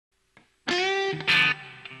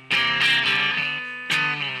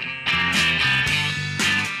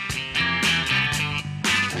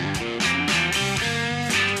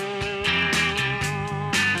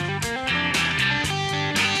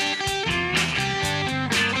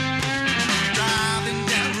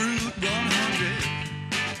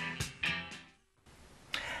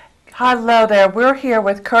Hello there. We're here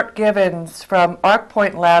with Kurt Givens from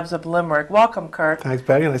ArcPoint Labs of Limerick. Welcome, Kurt. Thanks,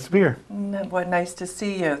 Patty. Nice to be here. Well, nice to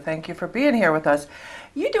see you. Thank you for being here with us.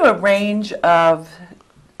 You do a range of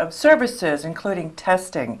services, including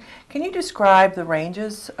testing. Can you describe the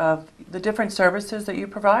ranges of the different services that you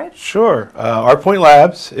provide? Sure. ArcPoint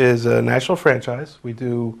Labs is a national franchise. We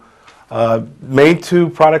do main two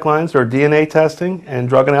product lines are DNA testing and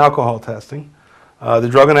drug and alcohol testing. The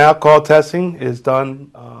drug and alcohol testing is done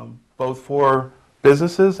both for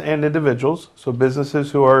businesses and individuals. So businesses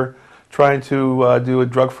who are trying to do a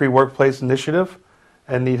drug-free workplace initiative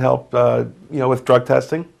and need help, with drug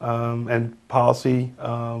testing and policy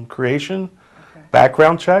creation,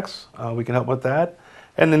 background checks. We can help with that.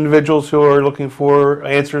 And individuals who are looking for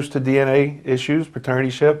answers to DNA issues,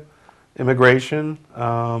 paternityship, immigration,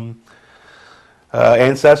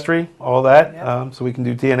 ancestry, all that. Yep. So we can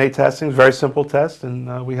do DNA testing, very simple test,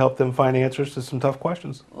 and we help them find answers to some tough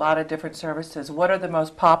questions. A lot of different services. What are the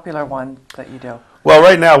most popular ones that you do? Well,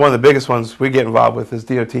 right now, one of the biggest ones we get involved with is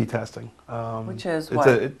DOT testing. Which is what?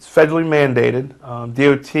 It's federally mandated.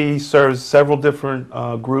 DOT serves several different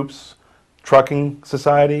groups: Trucking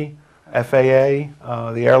Society,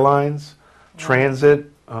 FAA, the airlines,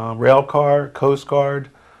 transit, rail car, Coast Guard,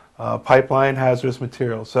 pipeline, hazardous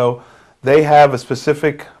materials. So they have a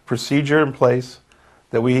specific procedure in place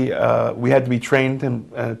that we had to be trained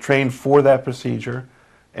and trained for that procedure,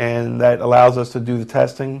 and that allows us to do the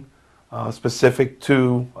testing specific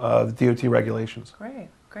to the DOT regulations. Great,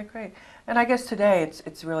 great, great. And I guess today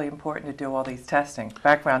it's really important to do all these testing,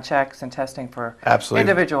 background checks and testing for Absolutely.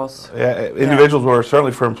 Individuals. Yeah, individuals or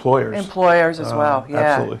certainly for employers. Employers as well, yeah.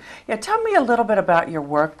 Absolutely. Yeah, tell me a little bit about your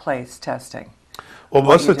workplace testing. Well,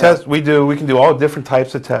 most of the tests we can do all different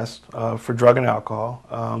types of tests for drug and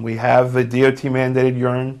alcohol. We have the DOT mandated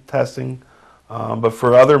urine testing, but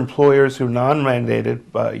for other employers who are non-mandated,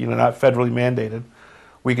 but not federally mandated,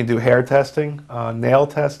 we can do hair testing, nail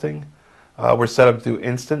testing. We're set up to do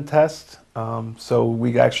instant tests, so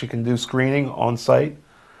we actually can do screening on site,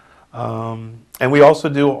 and we also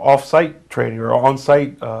do off-site training or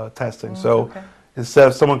on-site testing. Okay. Instead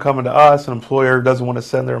of someone coming to us, an employer doesn't want to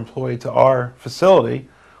send their employee to our facility,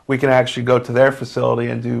 we can actually go to their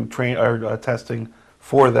facility and do testing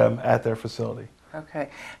for them at their facility. Okay.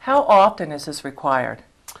 How often is this required?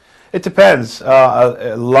 It depends.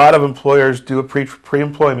 A lot of employers do a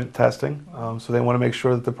pre-employment testing, so they want to make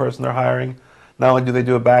sure that the person they're hiring, not only do they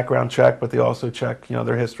do a background check, but they also check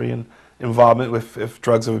their history and involvement with if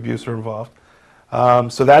drugs of abuse are involved.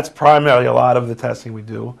 So that's primarily a lot of the testing we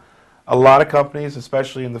do. A lot of companies,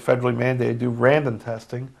 especially in the federally mandated, do random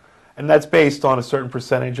testing, and that's based on a certain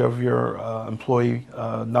percentage of your employee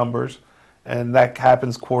numbers, and that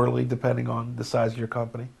happens quarterly depending on the size of your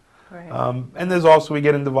company. Right. And there's also, we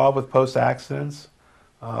get involved with post-accidents.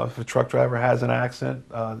 If a truck driver has an accident,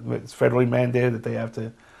 it's federally mandated that they have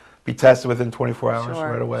to be tested within 24 hours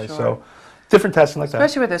right away. Sure. So different testing like that.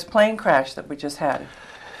 Especially with this plane crash that we just had.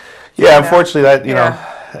 Yeah, unfortunately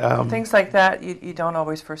that, things like that you don't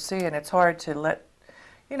always foresee, and it's hard to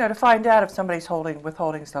to find out if somebody's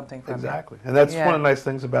withholding something from you. Exactly. And that's one of the nice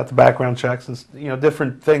things about the background checks and,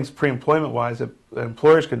 different things pre-employment wise that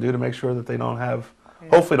employers can do to make sure that they don't have,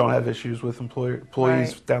 hopefully don't have issues with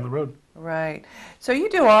employees down the road. Right. So you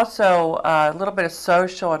do also a little bit of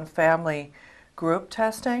social and family group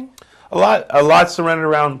testing? A lot surrendered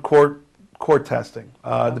around court testing,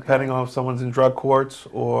 depending on if someone's in drug courts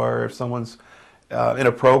or if someone's in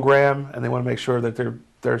a program and they want to make sure that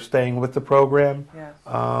they're staying with the program. Yes.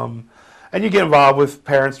 And you get involved with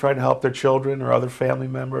parents trying to help their children or other family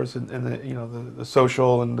members in the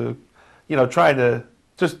social and trying to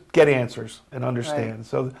just get answers and understand. Right.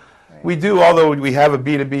 So we do, although we have a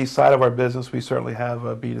B2B side of our business, we certainly have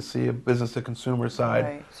a B2C, a business to consumer side.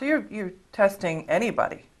 Right. So you're testing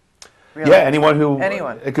anybody. Really? Yeah,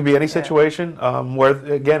 anyone. It could be any situation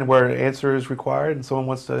where an answer is required and someone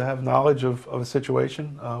wants to have knowledge of a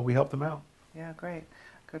situation, we help them out. Yeah, great.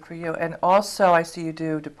 Good for you. And also, I see you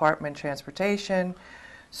do department transportation,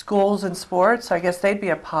 schools and sports. I guess they'd be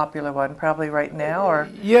a popular one probably right now, or?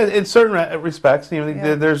 Yeah, in certain respects.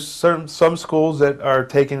 There's some schools that are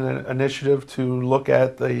taking an initiative to look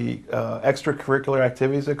at the extracurricular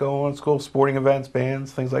activities that go on in school, sporting events,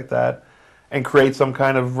 bands, things like that, and create some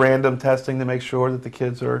kind of random testing to make sure that the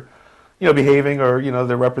kids are, behaving or,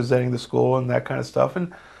 they're representing the school and that kind of stuff.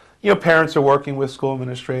 And, parents are working with school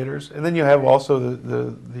administrators. And then you have also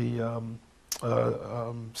the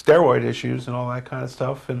steroid issues and all that kind of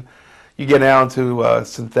stuff. And you get down to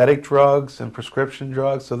synthetic drugs and prescription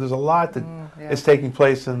drugs. So there's a lot that is taking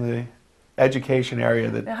place in education area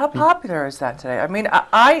that. Now, how popular is that today? I mean,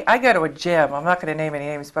 I go to a gym. I'm not going to name any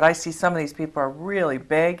names, but I see some of these people are really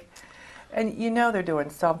big, and you know they're doing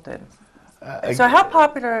something. So how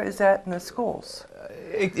popular is that in the schools?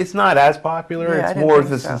 It's not as popular. Yeah, I It's didn't more think of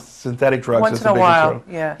the so. synthetic drugs. Once that's in a the biggest while, drug.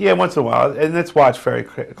 yeah. Yeah, once in a while, and it's watched very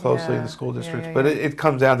closely in Yeah, the school yeah, districts. yeah, But yeah. it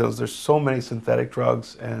comes down to those. There's so many synthetic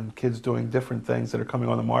drugs and kids doing different things that are coming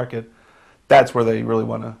on the market. That's where they really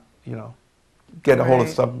want to, get a hold of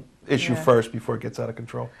Right. some issue Yeah. first before it gets out of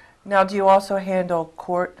control. Now, do you also handle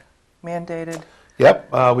court mandated?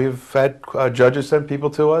 Yep, we've had judges send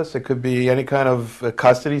people to us. It could be any kind of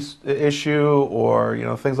custody issue or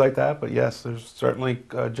things like that. But yes, there's certainly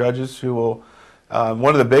judges who will.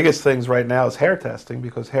 One of the biggest things right now is hair testing,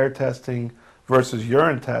 because hair testing versus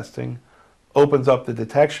urine testing opens up the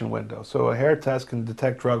detection window. So a hair test can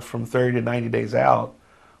detect drugs from 30 to 90 days out,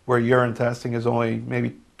 where urine testing is only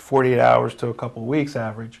maybe 48 hours to a couple of weeks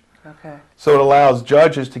average. Okay. So it allows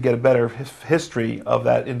judges to get a better history of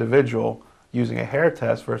that individual using a hair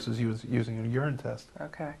test versus using a urine test.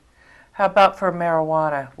 Okay. How about for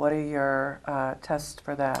marijuana? What are your tests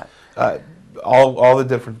for that? All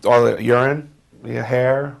the urine, the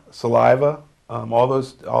hair, saliva, all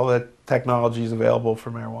that technology is available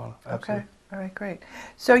for marijuana. Absolutely. Okay. All right, great.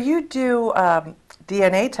 So you do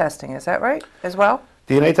DNA testing, is that right, as well?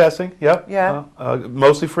 DNA testing, yep. Yeah.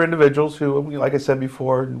 Mostly for individuals who, like I said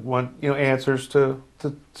before, want answers to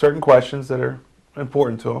certain questions that are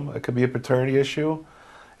important to them. It could be a paternity issue.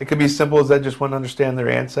 It could be as simple as they just want to understand their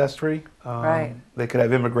ancestry. Right. They could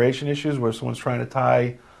have immigration issues where someone's trying to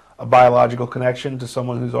tie a biological connection to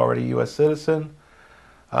someone who's already a U.S. citizen.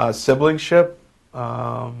 Siblingship,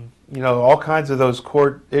 all kinds of those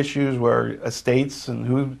court issues where estates and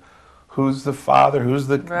who's the father, who's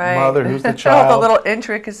the Right. mother, who's the child. All the little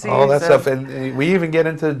intricacies. All that of- stuff, and we even get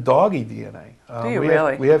into doggy DNA. Do you we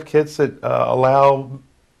really? we have kits that allow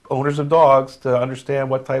owners of dogs to understand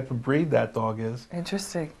what type of breed that dog is,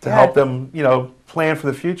 Interesting. to Yeah. help them, plan for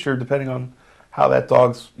the future, depending on how that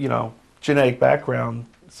dog's, genetic background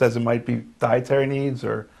says it might be dietary needs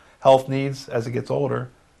or health needs as it gets older.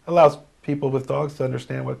 Allows people with dogs to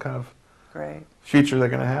understand what kind of Great. future they're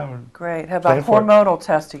going to have. Great. How about Plan for it. hormonal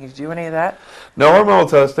testing? You do any of that? No hormonal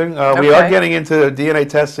testing. We are Okay. getting into DNA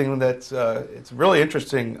testing. That's it's a really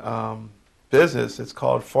interesting business. It's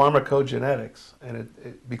called pharmacogenetics, and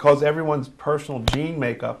because everyone's personal gene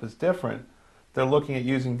makeup is different, they're looking at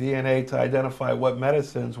using DNA to identify what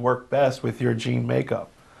medicines work best with your gene makeup.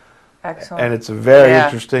 Excellent. And it's a very Yeah.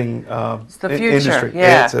 interesting It's the industry. future,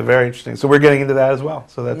 yeah. It's a very interesting. So we're getting into that as well.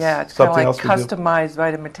 So that's yeah, it's kind of something like else we do. customized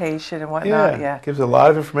vitamintation and whatnot. Yeah. Gives a lot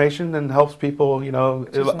of information and helps people, is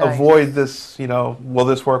nice. avoid this, will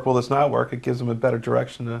this work, will this not work? It gives them a better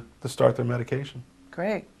direction to start their medication.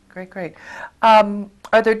 Great, great, great.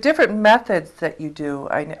 Are there different methods that you do?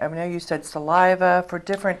 I know you said saliva for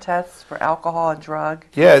different tests for alcohol and drug.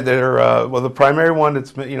 Yeah, the primary one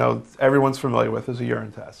that's, everyone's familiar with is a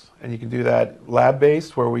urine test. And you can do that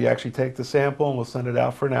lab-based, where we actually take the sample and we'll send it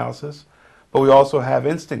out for analysis. But we also have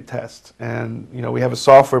instant tests. And, we have a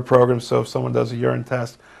software program, so if someone does a urine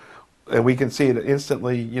test, and we can see it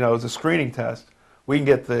instantly, as a screening test, we can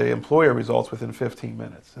get the employer results within 15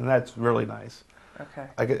 minutes. And that's really nice.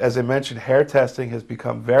 Okay. As I mentioned, hair testing has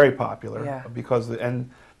become very popular. Yeah.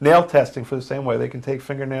 And nail testing for the same way. They can take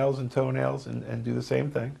fingernails and toenails and do the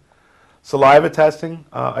same thing. Saliva testing,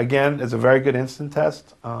 again, is a very good instant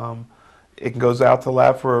test. It goes out to the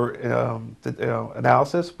lab for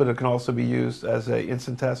analysis, but it can also be used as an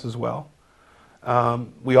instant test as well.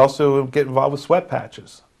 We also get involved with sweat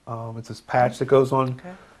patches. It's this patch that goes on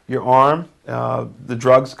your arm. The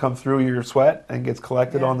drugs come through your sweat and gets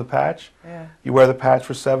collected Yeah. on the patch. Yeah. You wear the patch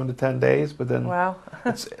for 7 to 10 days, but then Wow.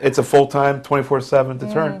 it's a full-time 24/7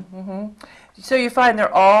 deterrent. So you find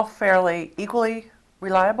they're all fairly equally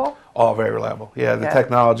reliable? All very reliable. Yeah, the Yeah.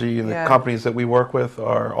 technology and the Yeah. companies that we work with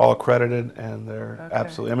are all accredited, and they're Okay.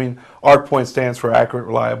 absolutely. I mean, ARC stands for accurate,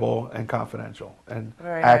 reliable, and confidential. And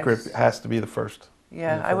Very accurate nice. has to be the first.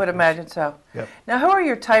 Yeah, the I would first. imagine so. Yep. Now, who are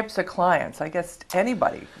your types of clients? I guess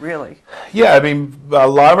anybody, really. Yeah, I mean, a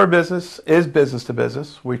lot of our business is business to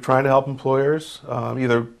business. We're trying to help employers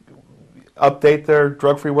either update their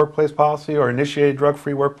drug-free workplace policy or initiate a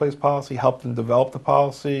drug-free workplace policy, help them develop the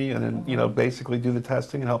policy, and then basically do the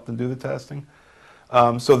testing and help them do the testing.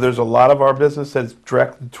 So there's a lot of our business that's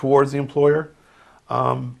directed towards the employer,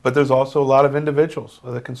 but there's also a lot of individuals,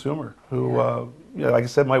 the consumer, who, like I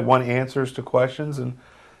said, might want answers to questions, and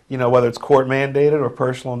whether it's court mandated or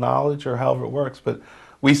personal knowledge or however it works. But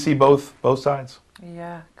we see both sides.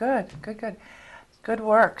 Yeah, good, good, good. Good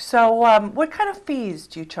work. So what kind of fees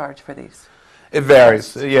do you charge for these? It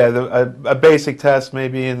varies. test? Yeah, a basic test may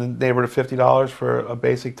be in the neighborhood of $50 for a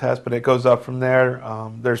basic test, but it goes up from there.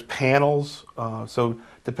 There's panels, so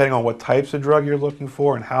depending on what types of drug you're looking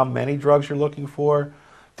for and how many drugs you're looking for,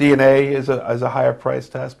 DNA is a higher price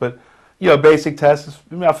test. But basic test is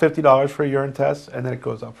about $50 for a urine test, and then it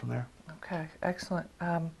goes up from there. Okay, excellent.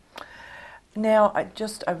 Now, I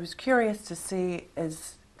was curious to see,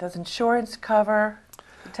 does insurance cover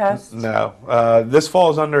the test? No, this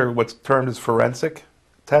falls under what's termed as forensic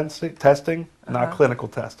testing, not clinical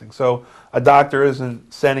testing. So a doctor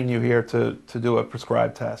isn't sending you here to do a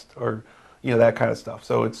prescribed test or that kind of stuff.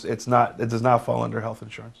 So it does not fall under health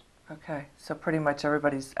insurance. Okay, so pretty much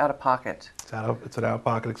everybody's out of pocket. It's an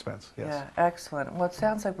out-of-pocket expense. Yes. Yeah, excellent. Well, it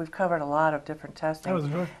sounds like we've covered a lot of different testing. That was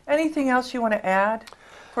good. Anything else you want to add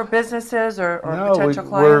for businesses or No, potential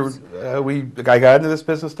clients? I got into this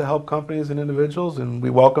business to help companies and individuals, and we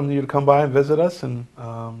welcome you to come by and visit us and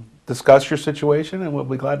discuss your situation, and we'll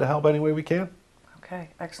be glad to help any way we can. Okay,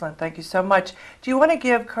 excellent. Thank you so much. Do you want to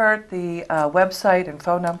give Kurt the website and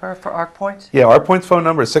phone number for ArcPoint? Yeah, ArcPoint's phone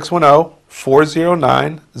number is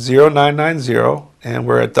 610-409-0990, and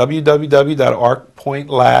we're at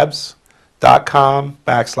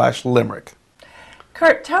www.arcpointlabs.com/Limerick.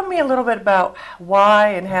 Kurt, tell me a little bit about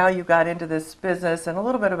why and how you got into this business and a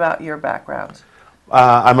little bit about your background.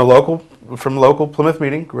 I'm from local Plymouth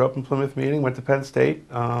Meeting, grew up in Plymouth Meeting, went to Penn State,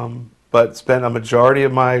 but spent a majority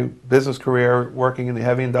of my business career working in the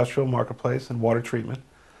heavy industrial marketplace and water treatment.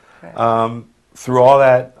 Okay. Through all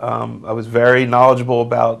that, I was very knowledgeable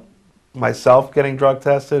about myself getting drug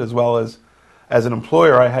tested, as well as an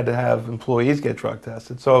employer, I had to have employees get drug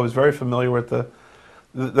tested. So I was very familiar with the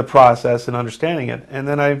process and understanding it. And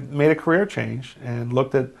then I made a career change and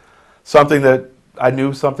looked at something that I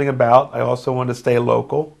knew something about. I also wanted to stay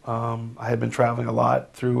local. I had been traveling a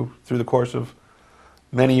lot through the course of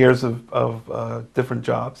many years of different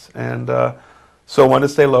jobs, and so I wanted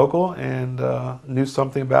to stay local and knew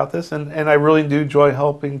something about this, and I really do enjoy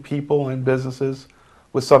helping people and businesses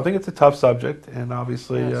with something. It's a tough subject, and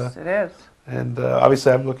obviously, Yes, it is. And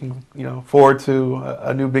obviously, I'm looking forward to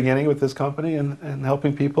a new beginning with this company and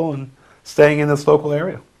helping people and staying in this local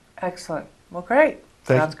area. Excellent. Well, great.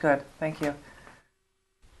 Thank Sounds good. Thank you.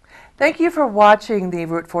 Thank you for watching the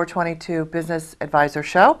Route 422 Business Advisor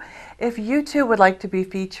Show. If you too would like to be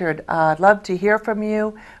featured, I'd love to hear from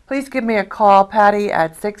you. Please give me a call, Patty,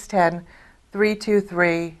 at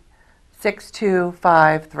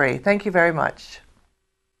 610-323-6253. Thank you very much.